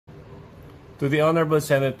To the Honorable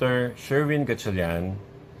Senator Sherwin Gatchalian,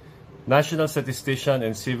 National Statistician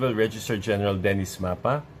and Civil Registrar General Dennis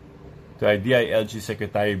Mapa, to our DILG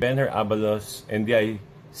Secretary Benher Abalos and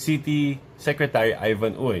DICT Secretary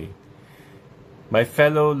Ivan Uy, my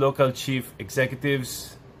fellow local chief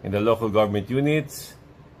executives in the local government units,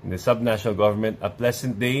 in the subnational government, a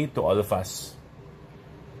pleasant day to all of us.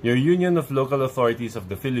 Your Union of Local Authorities of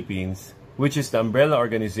the Philippines, which is the umbrella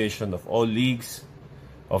organization of all leagues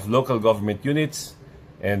of local government units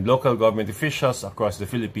and local government officials across the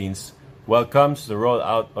Philippines, welcomes the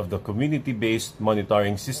rollout of the community-based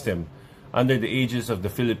monitoring system under the aegis of the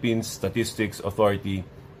Philippine Statistics Authority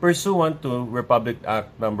pursuant to Republic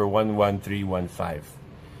Act No. 11315.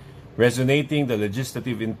 Resonating the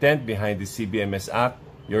legislative intent behind the CBMS Act,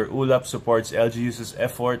 your ULAP supports LGU's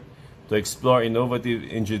effort to explore innovative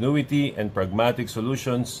ingenuity and pragmatic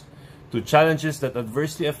solutions to challenges that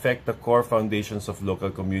adversely affect the core foundations of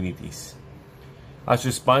local communities. As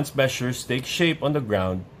response measures take shape on the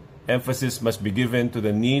ground, emphasis must be given to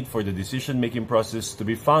the need for the decision-making process to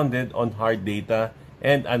be founded on hard data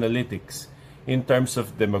and analytics in terms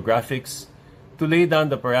of demographics to lay down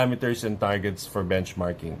the parameters and targets for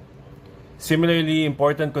benchmarking. Similarly,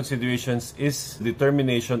 important considerations is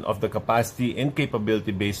determination of the capacity and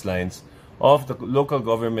capability baselines of the local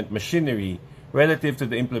government machinery relative to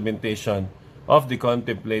the implementation of the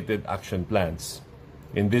contemplated action plans.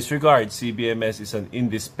 In this regard, CBMS is an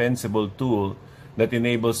indispensable tool that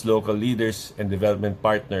enables local leaders and development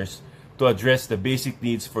partners to address the basic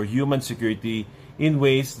needs for human security in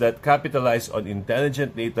ways that capitalize on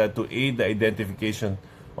intelligent data to aid the identification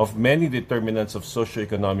of many determinants of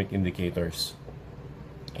socioeconomic indicators,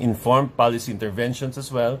 informed policy interventions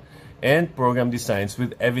as well, and program designs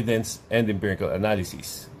with evidence and empirical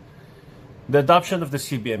analyses. The adoption of the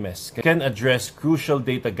CBMS can address crucial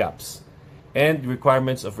data gaps and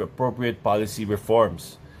requirements of appropriate policy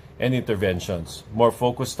reforms and interventions, more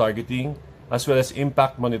focused targeting, as well as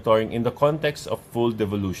impact monitoring in the context of full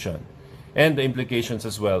devolution and the implications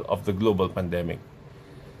as well of the global pandemic.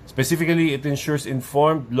 Specifically, it ensures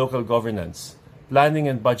informed local governance, planning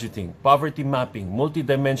and budgeting, poverty mapping,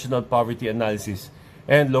 multidimensional poverty analysis,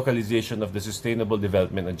 and localization of the Sustainable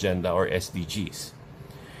Development Agenda or SDGs.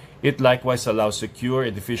 It likewise allows secure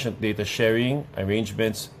and efficient data sharing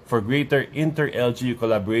arrangements for greater inter-LGU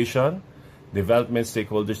collaboration, development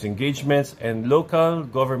stakeholders engagements, and local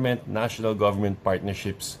government, national government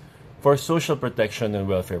partnerships for social protection and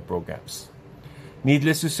welfare programs.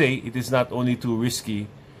 Needless to say, it is not only too risky,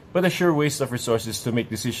 but a sure waste of resources to make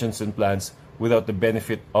decisions and plans without the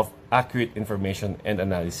benefit of accurate information and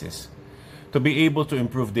analysis. To be able to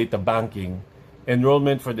improve data banking,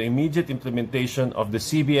 enrollment for the immediate implementation of the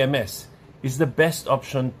CBMS is the best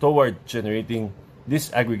option toward generating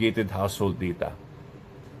disaggregated household data.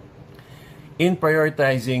 In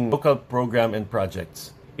prioritizing local program and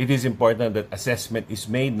projects, it is important that assessment is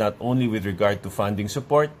made not only with regard to funding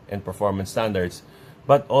support and performance standards,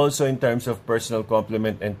 but also in terms of personal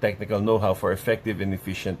complement and technical know-how for effective and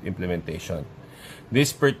efficient implementation.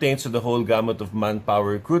 This pertains to the whole gamut of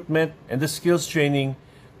manpower recruitment and the skills training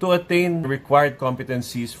to attain required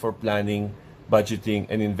competencies for planning, budgeting,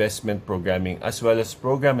 and investment programming, as well as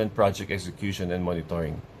program and project execution and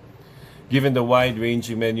monitoring. Given the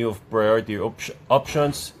wide-ranging menu of priority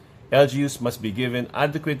options, LGUs must be given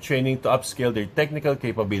adequate training to upscale their technical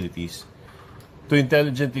capabilities to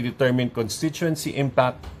intelligently determine constituency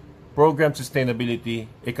impact, program sustainability,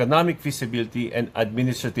 economic feasibility, and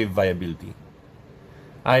administrative viability.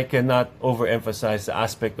 I cannot overemphasize the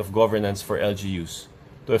aspect of governance for LGUs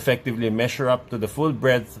to effectively measure up to the full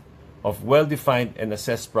breadth of well-defined and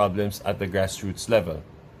assessed problems at the grassroots level.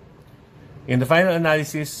 In the final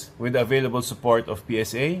analysis, with the available support of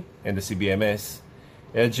PSA and the CBMS,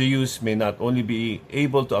 LGUs may not only be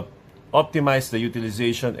able to optimize the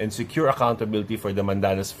utilization and secure accountability for the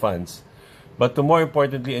Mandana's funds, but to more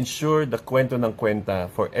importantly ensure the kwento ng kwenta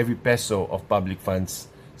for every peso of public funds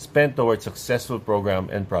spent towards successful program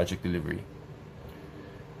and project delivery.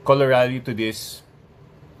 Corollary to this,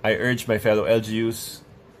 I urge my fellow LGUs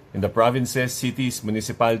in the provinces, cities,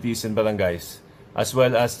 municipalities, and barangays, as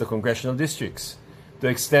well as the congressional districts, to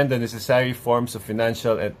extend the necessary forms of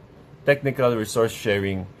financial and technical resource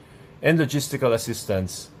sharing and logistical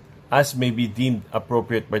assistance as may be deemed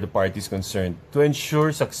appropriate by the parties concerned to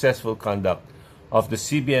ensure successful conduct of the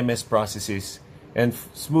CBMS processes and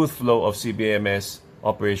smooth flow of CBMS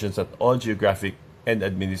operations at all geographic and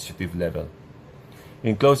administrative level.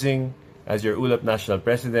 In closing, as your ULAP National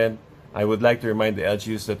President, I would like to remind the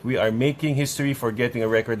LGUs that we are making history for getting a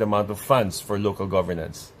record amount of funds for local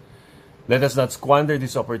governance. Let us not squander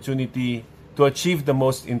this opportunity to achieve the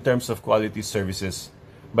most in terms of quality services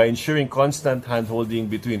by ensuring constant handholding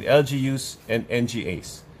between LGUs and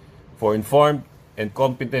NGAs for informed and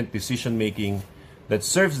competent decision-making that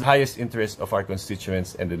serves the highest interest of our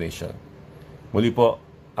constituents and the nation. Muli po,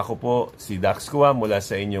 ako po si Dax Cua mula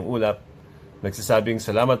sa inyong ulap. Nagsasabing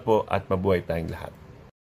salamat po at mabuhay tayong lahat.